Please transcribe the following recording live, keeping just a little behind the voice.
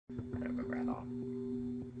I don't remember at all.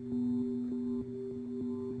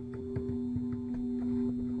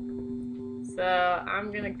 So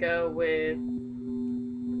I'm gonna go with.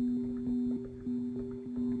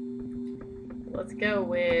 Let's go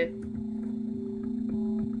with.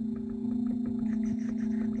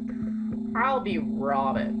 I'll be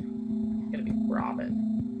Robin. It's gonna be Robin.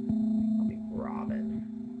 I'll be Robin.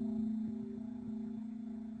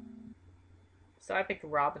 So I picked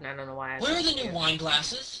Robin. I don't know why. Where are the new wine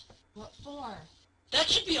glasses? What for? That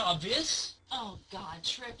should be obvious. Oh, God,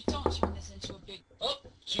 Trip, don't turn this into a big... Oh,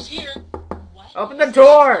 she's here. What? Open the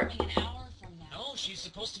door! Coming an hour from now. No, she's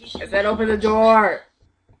supposed to be here. I said open the door!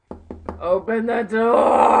 Open the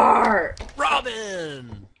door!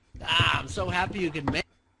 Robin! Ah, I'm so happy you could make...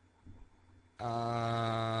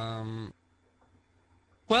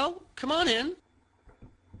 Well, come on in.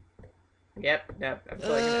 Yep. I'm still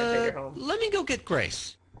gonna take her home. Let me go get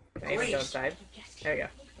Grace. Can I even go inside? There we go.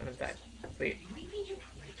 I'm inside. Sweet.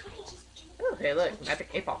 Oh, hey, look.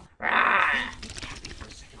 Magic 8-ball. Ah!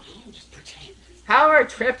 How are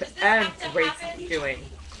Trip and Grace doing?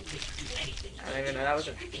 I don't even know. That was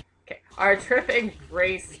a... Okay. Are Trip and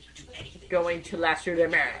Grace going to last through their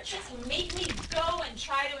marriage? Just make me go and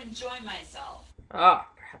try to enjoy myself. Oh,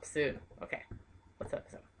 perhaps soon. Okay. What's up?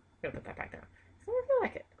 So, I'm gonna put that back down. So I feel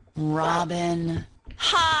like it. Robin.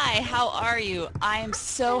 Hi, how are you? I am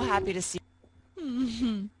so happy to see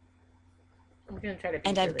you. I'm gonna try to be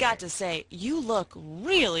And I've really got nice. to say, you look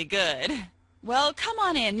really good. Well, come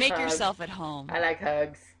on in. Make yourself at home. I like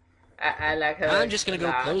hugs. I like hugs. I'm just gonna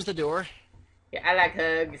go close the door. Yeah, I like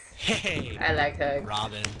hugs. Hey, I like hugs.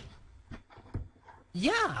 Robin.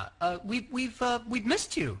 Yeah, we've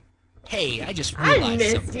missed you. Hey, I just realized I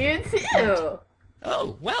missed something. you too.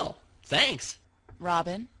 Oh, well, thanks.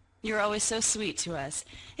 Robin, you're always so sweet to us.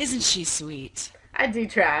 Isn't she sweet? I do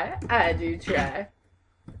try.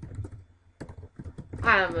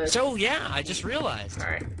 I'm a... So, yeah, I just realized.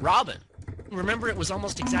 Alright. Robin, remember it was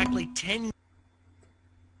almost exactly 10...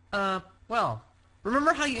 well,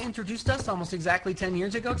 remember how you introduced us almost exactly 10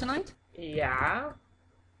 years ago tonight? Yeah.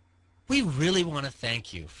 We really want to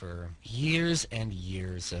thank you for years and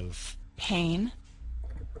years of... Pain?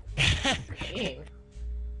 Pain.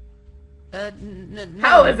 No.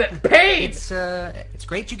 How is it pain? It's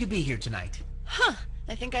great you could be here tonight. Huh.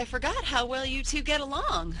 I think I forgot how well you two get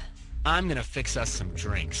along. I'm gonna fix us some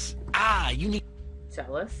drinks. Ah, you need...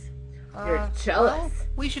 Jealous? You're jealous. Well,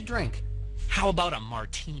 we should drink. How about a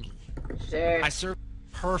martini? Sure. I serve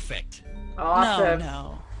perfect. Awesome.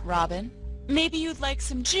 No. Robin, maybe you'd like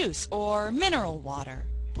some juice or mineral water.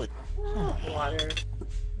 But... Water.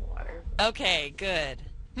 Okay, good.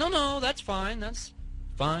 No, that's fine. That's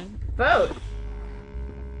fine. Both.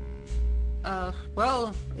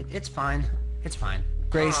 Well, it's fine. It's fine.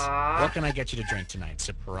 Grace, Aww. what can I get you to drink tonight?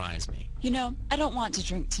 Surprise me. You know, I don't want to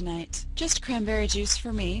drink tonight. Just cranberry juice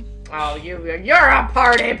for me. Oh, you're a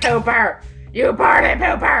party pooper. You party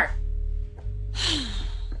pooper.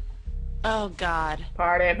 Oh, God.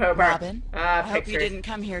 Party pooper. Robin, I hope you pictures. didn't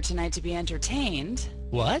come here tonight to be entertained.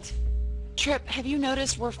 What? Trip, have you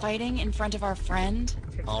noticed we're fighting in front of our friend?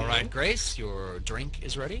 All right, Grace, your drink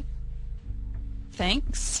is ready.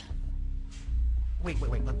 Thanks. Wait,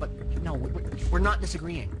 but no, we're not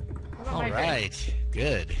disagreeing. All right,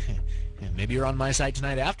 good. Maybe you're on my side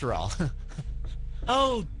tonight after all.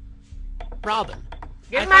 Oh, Robin.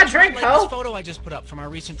 Give my drink, like ho! this photo I just put up from our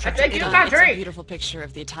recent trip I to said give Italy. my It's a drink. beautiful picture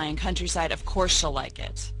of the Italian countryside. Of course she'll like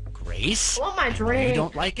it. Grace? I want my I know drink. you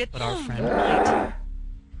don't like it, but our friend might.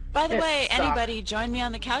 By the It way, sucks. anybody, join me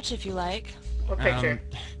on the couch if you like. What picture?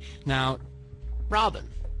 Now, Robin,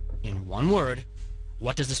 in one word,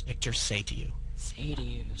 what does this picture say to you? Say to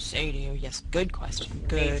you. Yes, good question.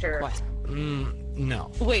 Good Nature. question.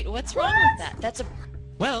 No. Wait, what's wrong with that? That's a...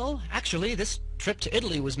 Well, actually, this trip to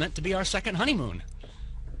Italy was meant to be our second honeymoon.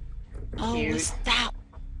 Oh, Cute. was that...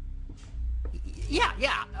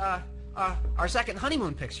 Yeah. Our second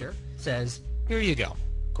honeymoon picture says, here you go.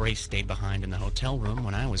 Grace stayed behind in the hotel room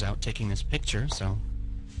when I was out taking this picture, so...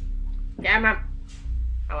 Yeah, Mom.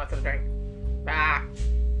 I want some drink. Ah.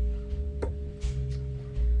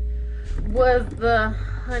 Was the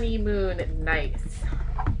honeymoon nice?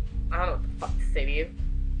 I don't know what the fuck to say to you,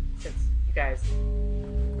 since you guys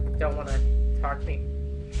don't want to talk to me.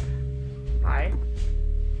 Hi.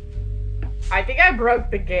 I think I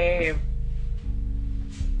broke the game.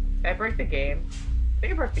 Did I break the game? I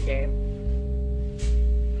think I broke the game.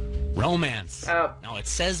 Romance. Oh. No, it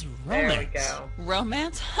says There romance. we go.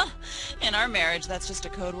 Romance? Huh. In our marriage, that's just a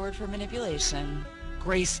code word for manipulation.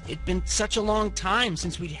 Grace, it'd been such a long time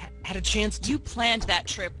since we'd had a chance to... You planned that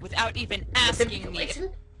trip without even asking me. Manipulation?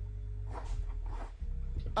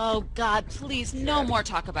 Oh, God, please, no more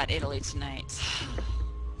talk about Italy tonight.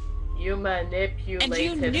 You manipulated And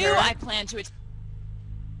you knew her? I planned to...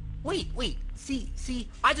 Wait. See,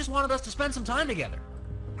 I just wanted us to spend some time together.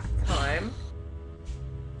 Time?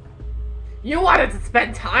 You wanted to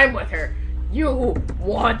spend time with her. You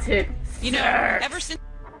wanted You know, sex. ever since...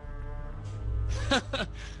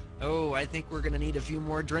 Oh, I think we're gonna need a few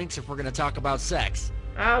more drinks if we're gonna talk about sex.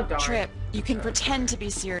 Oh, darn. Trip, you can pretend to be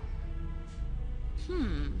serious.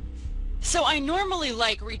 So I normally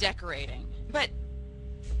like redecorating, but...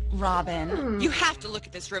 Robin, you have to look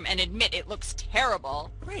at this room and admit it looks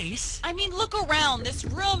terrible. Grace? I mean, look around. This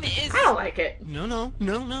room is... I don't like it.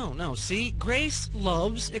 No. See, Grace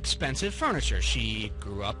loves expensive furniture. She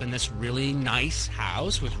grew up in this really nice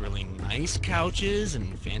house with really nice couches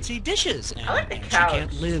and fancy dishes. And, I like the and couch. she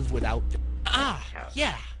can't live without... couch.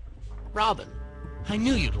 Yeah. Robin, I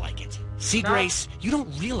knew you'd like it. See, No. Grace, you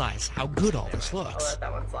don't realize how good all this I'll looks. let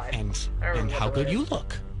that one slide. And I remember how the good way. you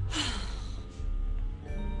look.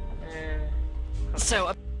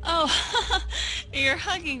 So... Oh, you're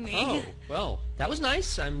hugging me. Oh, well, that was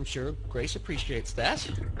nice. I'm sure Grace appreciates that.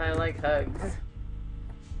 I like hugs.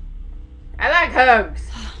 I like hugs.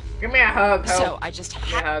 Give me a hug, So Hope. I just Give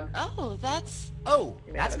me a hug. Oh, that's... Oh,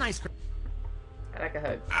 Give me a that's hug. nice. I like a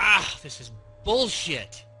hug. Ah, this is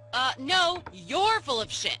bullshit. No, you're full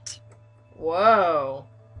of shit. Whoa.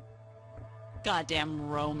 Goddamn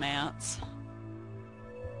romance.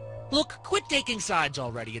 Look, quit taking sides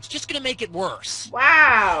already. It's just gonna make it worse.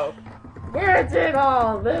 Wow. Where did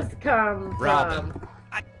all this come Robin. from?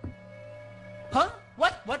 Huh?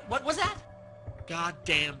 What was that?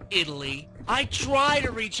 Goddamn Italy. I try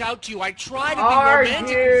to reach out to you. I try to be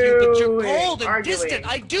romantic with you, but you're cold and Arguing. distant.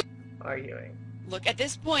 I do. Arguing. Look, at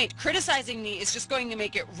this point, criticizing me is just going to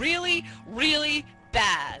make it really, really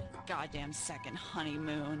bad. Goddamn second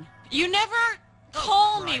honeymoon. You never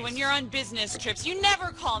call me Christ. when you're on business trips. You never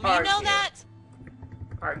call me. You know Argue. that?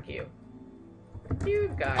 Argue.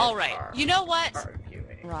 You guys All right. are You know what?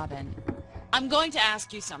 arguing. Robin, I'm going to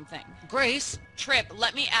ask you something. Grace. Trip,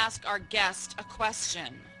 let me ask our guest a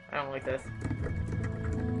question. I don't like this.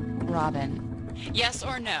 Robin, yes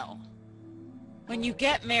or no? When you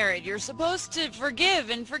get married, you're supposed to forgive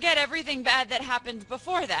and forget everything bad that happened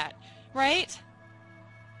before that, right?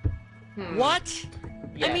 What?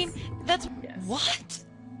 Yes. I mean, that's... Yes. What?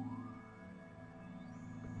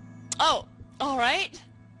 Oh, all right.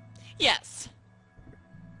 Yes.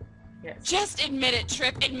 Yes. Just admit it,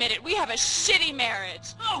 Trip. Admit it. We have a shitty marriage.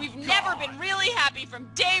 We've never been really happy from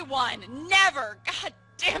day one. Never. God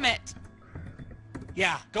damn it.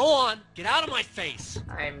 Yeah, go on. Get out of my face.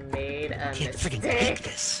 I made a Can't freaking take mistake.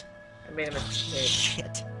 this. I made a mistake.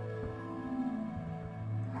 Shit.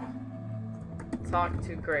 Talk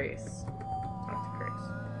to Grace. Talk to Grace.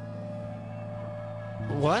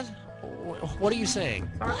 What? What are you saying?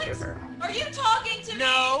 Talk to her. Are you talking to me?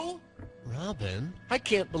 No. Robin, I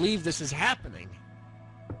can't believe this is happening.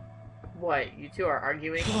 What? You two are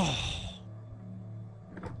arguing?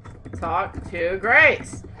 Talk to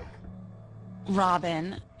Grace.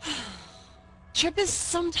 Robin, Trip is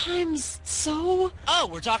sometimes so... Oh,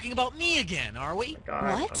 we're talking about me again, are we?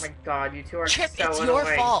 God. What? Oh my god, you two are Trip, so it's annoying.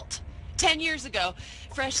 your fault. 10 years ago,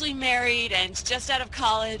 freshly married and just out of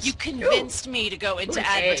college, you convinced me to go into Ooh,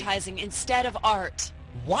 advertising instead of art.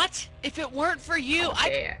 What? If it weren't for you,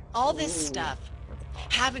 Yeah. all this Ooh. stuff.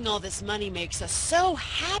 Having all this money makes us so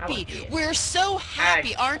happy. see it. We're so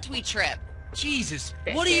happy, I- aren't we, Trip? Jesus,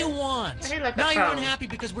 Thank what do you. you want? Hey, look, Now a you're phone. unhappy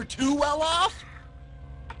because we're too well off?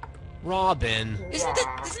 Robin, isn't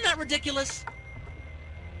Yeah. that ridiculous?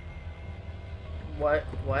 What?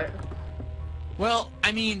 What? Well,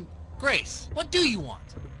 I mean, Grace, what do you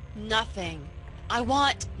want? Nothing. I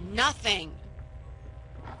want nothing.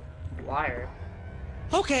 Liar.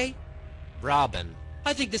 Okay. Robin,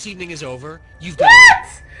 I think this evening is over. You've got to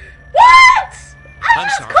leave. What? I I'm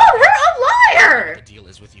just sorry. called her a liar! The deal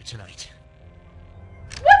is with you tonight.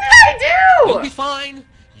 What did I You'll do? be fine.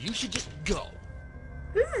 You should just go.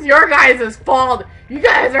 This is your guys' fault. You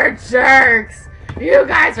guys are jerks. You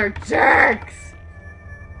guys are jerks.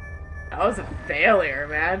 That was a failure,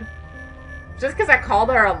 man. Just because I called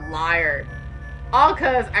her a liar. All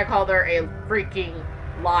because I called her a freaking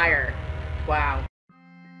liar. Wow.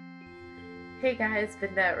 Hey guys,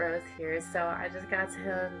 VindetteRose here. So I just got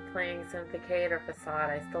done playing some Facade or Facade.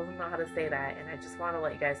 I still don't know how to say that, and I just want to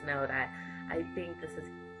let you guys know that I think this is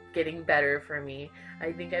getting better for me.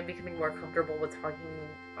 I think I'm becoming more comfortable with talking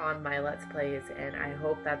on my Let's Plays, and I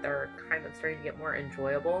hope that they're kind of starting to get more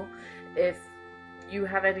enjoyable. If you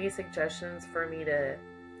have any suggestions for me to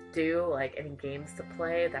do, like any games to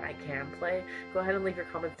play that I can play, go ahead and leave your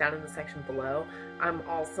comments down in the section below. I'm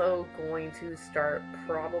also going to start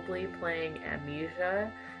probably playing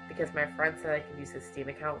Amnesia because my friend said I could use his Steam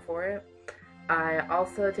account for it. I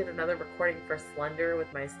also did another recording for Slender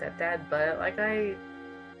with my stepdad, but like I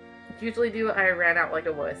usually do, I ran out like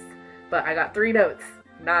a wuss. But I got 3 notes,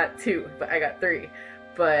 not 2, but I got 3.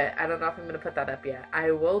 But I don't know if I'm going to put that up yet.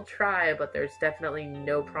 I will try, but there's definitely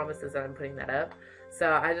no promises that I'm putting that up.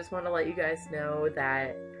 So I just want to let you guys know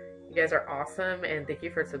that you guys are awesome, and thank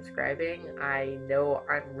you for subscribing. I know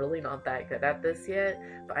I'm really not that good at this yet,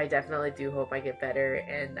 but I definitely do hope I get better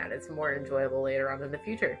and that it's more enjoyable later on in the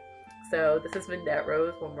future. So this has been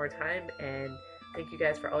VindetteRose one more time, and thank you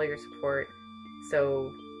guys for all your support.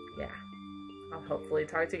 So yeah, I'll hopefully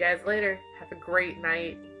talk to you guys later. Have a great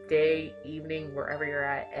night, day, evening, wherever you're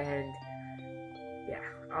at, and yeah,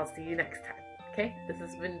 I'll see you next time. Okay, this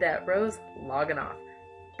has VindetteRose logging off.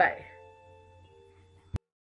 Bye.